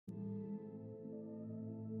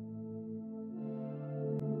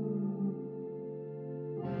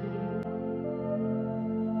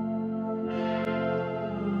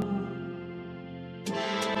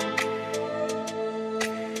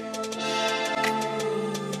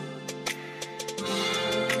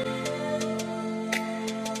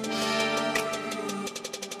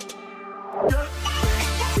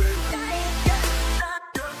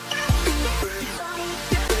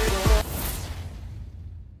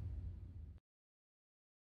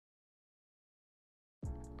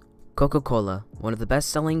Coca Cola, one of the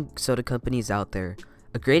best-selling soda companies out there.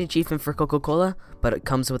 A great achievement for Coca Cola, but it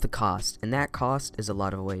comes with a cost, and that cost is a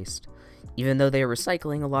lot of waste. Even though they are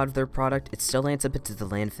recycling a lot of their product, it still ends up into the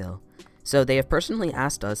landfill. So they have personally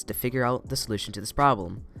asked us to figure out the solution to this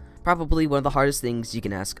problem. Probably one of the hardest things you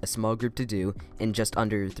can ask a small group to do in just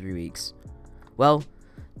under 3 weeks. Well,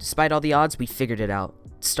 despite all the odds, we figured it out.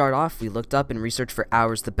 To start off, we looked up and researched for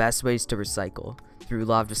hours the best ways to recycle. Through a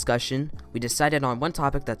lot of discussion, we decided on one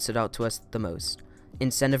topic that stood out to us the most: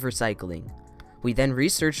 incentive recycling. We then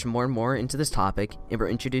researched more and more into this topic and were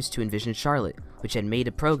introduced to Envision Charlotte, which had made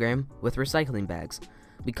a program with recycling bags.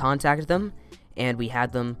 We contacted them and we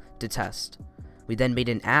had them to test. We then made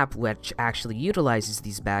an app which actually utilizes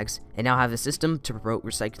these bags and now have a system to promote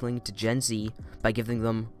recycling to Gen Z by giving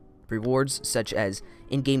them rewards such as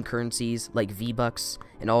in-game currencies like V-Bucks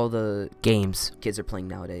and all the games kids are playing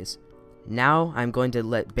nowadays. Now I'm going to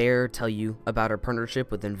let Bear tell you about our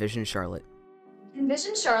partnership with Envision Charlotte.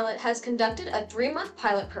 Envision Charlotte has conducted a 3-month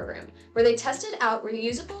pilot program where they tested out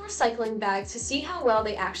reusable recycling bags to see how well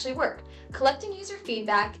they actually work, collecting user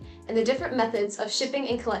feedback and the different methods of shipping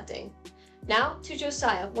and collecting. Now to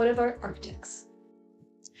Josiah, one of our architects.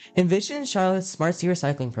 Envision Charlotte's Smart Sea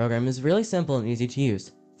Recycling program is really simple and easy to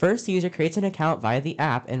use. First, the user creates an account via the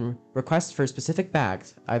app and requests for specific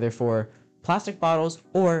bags, either for plastic bottles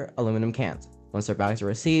or aluminum cans. Once their bags are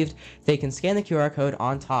received, they can scan the QR code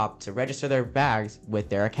on top to register their bags with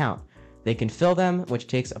their account. They can fill them, which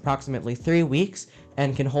takes approximately 3 weeks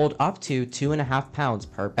and can hold up to 2.5 pounds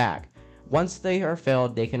per bag. Once they are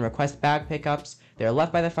filled, they can request bag pickups. They're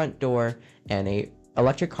left by the front door, and an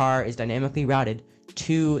electric car is dynamically routed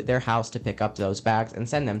to their house to pick up those bags and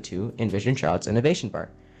send them to Envision Charlotte's Innovation Bar.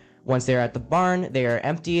 Once they're at the barn, they are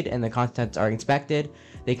emptied and the contents are inspected.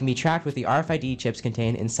 They can be tracked with the RFID chips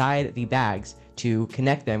contained inside the bags to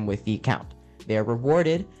connect them with the account. They are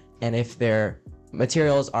rewarded, and if their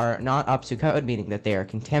materials are not up to code, meaning that they are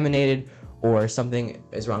contaminated or something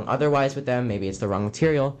is wrong otherwise with them, maybe it's the wrong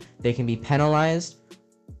material, they can be penalized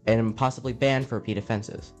and possibly banned for repeat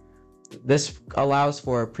offenses. This allows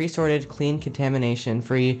for pre-sorted, clean,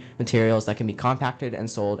 contamination-free materials that can be compacted and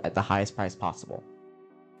sold at the highest price possible.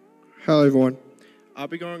 Hello everyone. I'll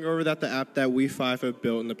be going over the app that we 5 have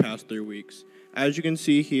built in the past 3 weeks. As you can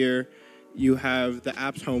see here, you have the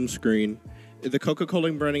app's home screen, the Coca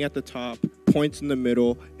Cola branding at the top, points in the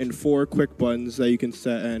middle, and 4 quick buttons that you can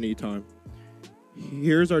set at any time.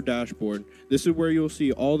 Here's our dashboard. This is where you'll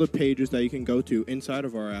see all the pages that you can go to inside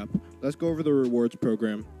of our app. Let's go over the rewards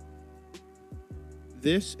program.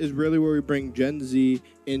 This is really where we bring Gen Z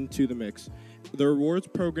into the mix. The rewards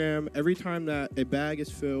program, every time that a bag is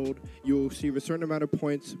filled, you'll receive a certain amount of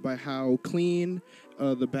points by how clean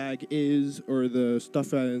the bag is, or the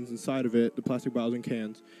stuff that is inside of it, the plastic bottles and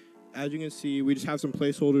cans. As you can see, we just have some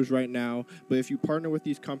placeholders right now, but if you partner with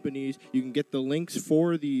these companies, you can get the links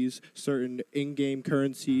for these certain in-game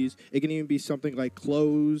currencies. It can even be something like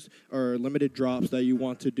clothes or limited drops that you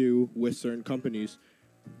want to do with certain companies.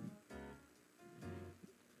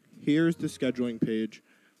 Here's the scheduling page.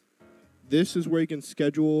 This is where you can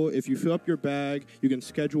schedule. If you fill up your bag, you can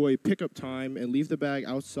schedule a pickup time and leave the bag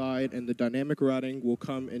outside, and the dynamic routing will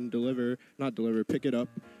come and pick it up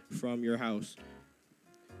from your house.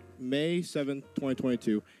 May 7th,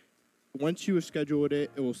 2022. Once you have scheduled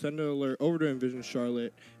it, it will send an alert over to Envision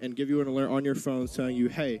Charlotte and give you an alert on your phone telling you,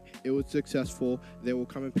 hey, it was successful. They will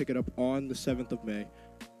come and pick it up on the 7th of May.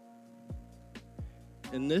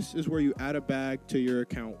 And this is where you add a bag to your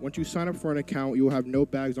account. Once you sign up for an account, you will have no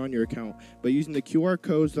bags on your account. But using the QR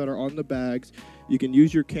codes that are on the bags, you can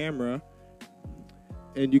use your camera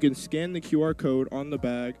and you can scan the QR code on the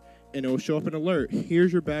bag and it will show up an alert.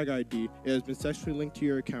 Here's your bag ID. It has been successfully linked to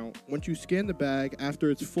your account. Once you scan the bag,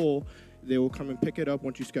 after it's full, they will come and pick it up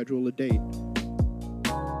once you schedule a date.